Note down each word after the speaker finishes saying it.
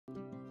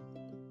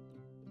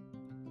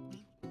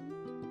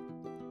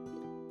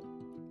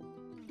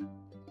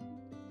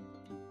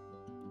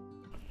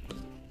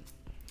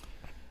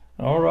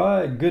All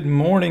right, good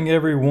morning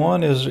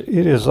everyone. It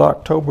is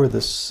October the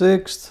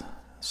 6th,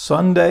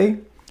 Sunday,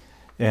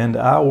 and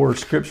our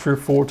scripture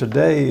for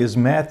today is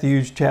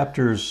Matthew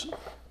chapters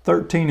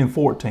 13 and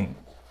 14.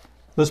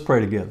 Let's pray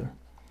together.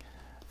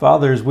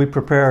 Father, as we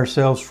prepare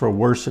ourselves for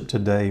worship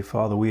today,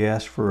 Father, we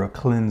ask for a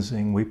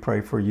cleansing. We pray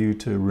for you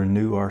to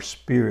renew our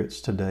spirits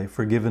today,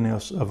 forgiving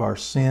us of our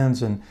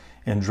sins and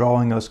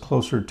drawing us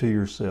closer to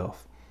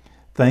yourself.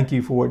 Thank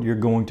you for what you're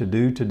going to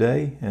do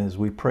today as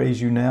we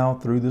praise you now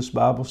through this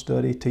Bible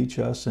study. Teach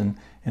us and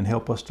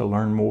help us to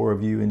learn more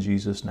of you in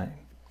Jesus' name.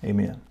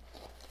 Amen.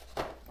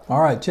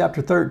 All right,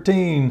 chapter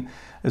 13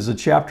 is a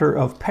chapter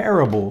of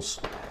parables.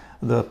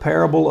 The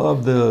parable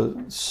of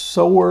the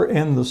sower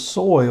and the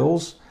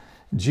soils.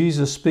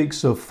 Jesus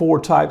speaks of 4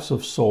 types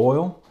of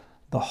soil: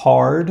 the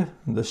hard,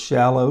 the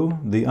shallow,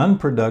 the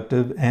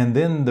unproductive, and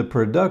then the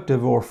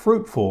productive or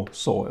fruitful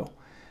soil.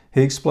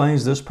 He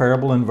explains this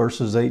parable in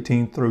verses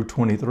 18 through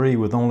 23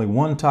 with only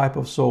one type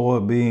of soil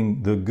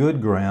being the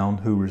good ground,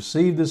 who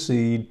receives the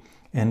seed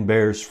and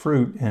bears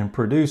fruit and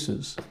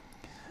produces.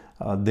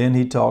 Then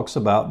he talks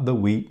about the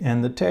wheat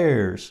and the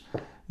tares.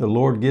 The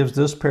Lord gives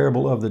this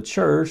parable of the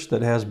church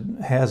that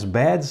has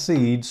bad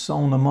seed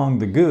sown among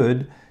the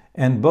good,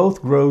 and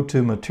both grow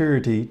to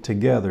maturity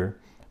together.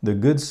 The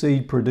good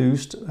seed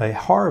produced a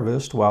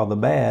harvest while the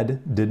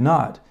bad did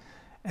not.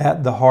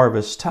 At the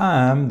harvest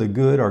time, the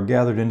good are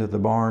gathered into the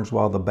barns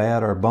while the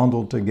bad are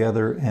bundled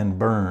together and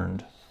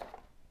burned.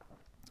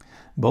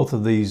 Both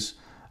of these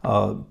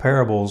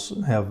parables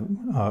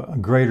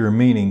have greater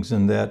meanings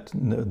in that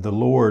the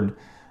Lord,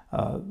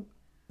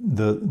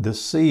 the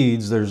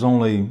seeds, there's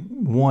only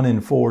 1 in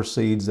 4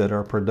 seeds that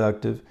are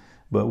productive,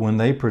 but when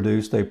they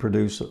produce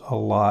a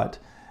lot.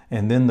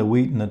 And then the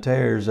wheat and the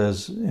tares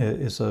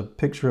is a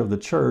picture of the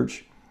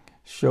church,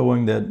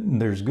 showing that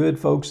there's good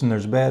folks and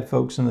there's bad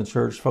folks in the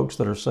church, folks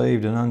that are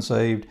saved and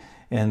unsaved,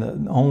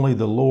 and only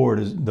the Lord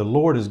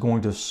is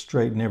going to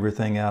straighten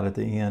everything out at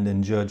the end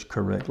and judge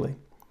correctly.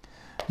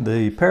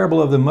 The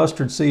parable of the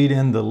mustard seed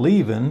and the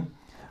leaven: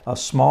 a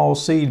small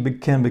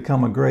seed can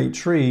become a great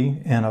tree,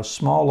 and a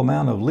small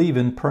amount of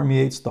leaven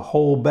permeates the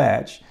whole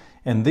batch,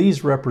 and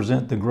these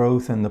represent the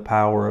growth and the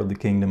power of the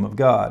kingdom of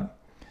God.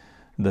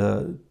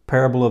 The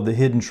parable of the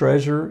hidden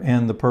treasure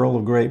and the pearl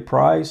of great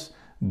price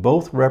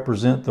both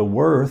represent the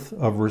worth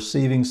of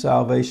receiving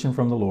salvation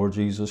from the Lord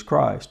Jesus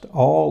Christ.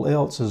 All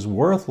else is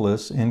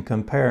worthless in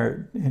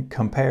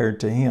compared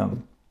to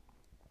Him.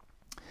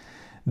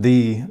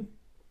 The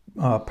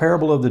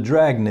parable of the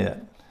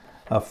dragnet: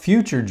 a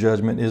future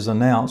judgment is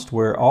announced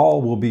where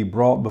all will be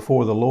brought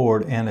before the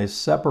Lord, and a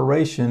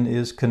separation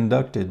is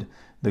conducted.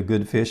 The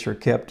good fish are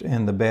kept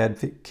and the bad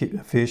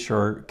fish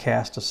are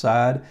cast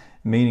aside,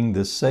 meaning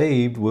the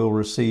saved will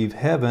receive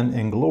heaven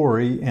and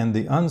glory, and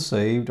the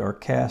unsaved are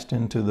cast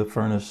into the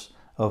furnace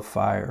of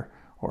fire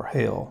or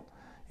hell,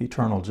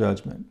 eternal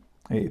judgment,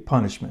 a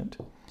punishment.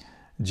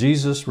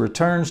 Jesus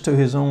returns to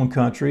his own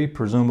country,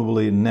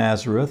 presumably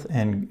Nazareth,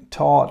 and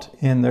taught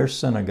in their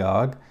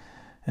synagogue.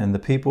 And the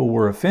people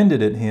were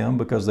offended at him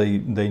because they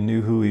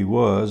knew who he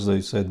was.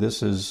 They said,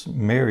 "This is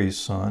Mary's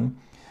son."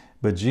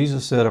 But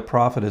Jesus said, "A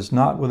prophet is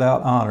not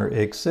without honor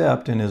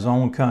except in his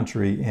own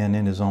country and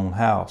in his own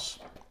house."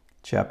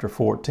 Chapter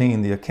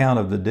 14, the account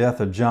of the death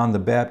of John the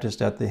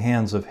Baptist at the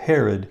hands of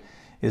Herod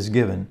is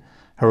given.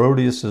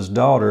 Herodias'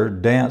 daughter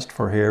danced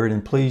for Herod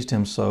and pleased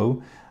him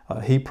so.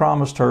 He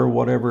promised her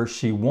whatever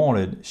she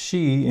wanted.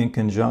 She, in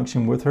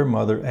conjunction with her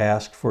mother,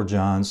 asked for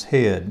John's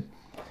head.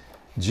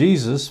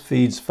 Jesus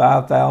feeds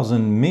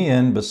 5,000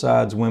 men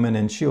besides women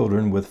and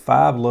children with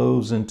 5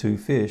 loaves and 2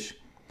 fish.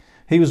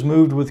 He was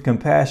moved with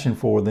compassion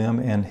for them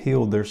and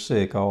healed their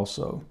sick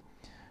also.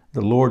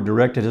 The Lord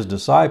directed his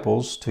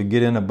disciples to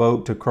get in a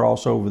boat to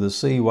cross over the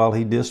sea while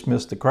he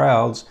dismissed the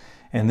crowds,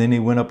 and then he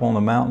went up on the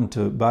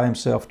mountain by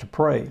himself to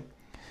pray.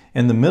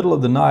 In the middle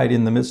of the night,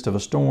 in the midst of a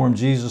storm,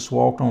 Jesus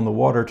walked on the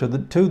water to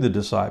the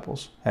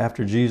disciples.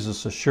 After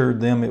Jesus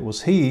assured them it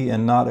was he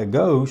and not a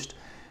ghost,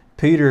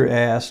 Peter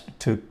asked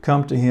to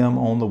come to him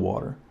on the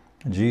water.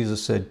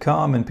 Jesus said,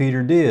 "Come," and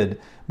Peter did.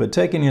 But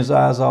taking his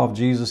eyes off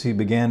Jesus, he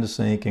began to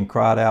sink and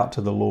cried out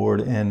to the Lord,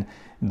 and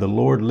the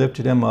Lord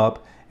lifted him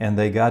up, and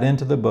they got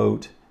into the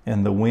boat,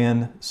 and the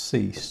wind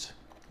ceased.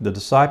 The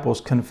disciples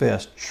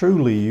confessed,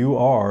 "Truly you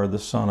are the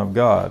Son of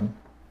God."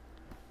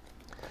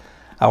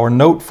 Our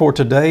note for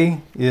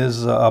today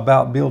is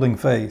about building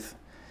faith.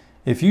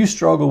 If you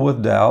struggle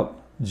with doubt,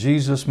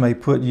 Jesus may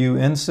put you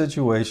in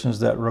situations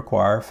that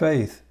require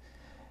faith.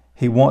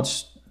 He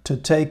wants to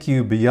take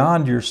you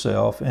beyond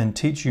yourself and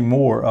teach you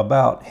more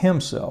about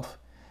Himself.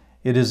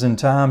 It is in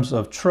times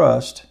of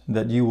trust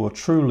that you will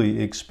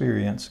truly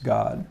experience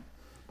God.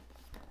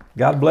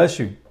 God bless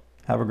you.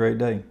 Have a great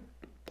day.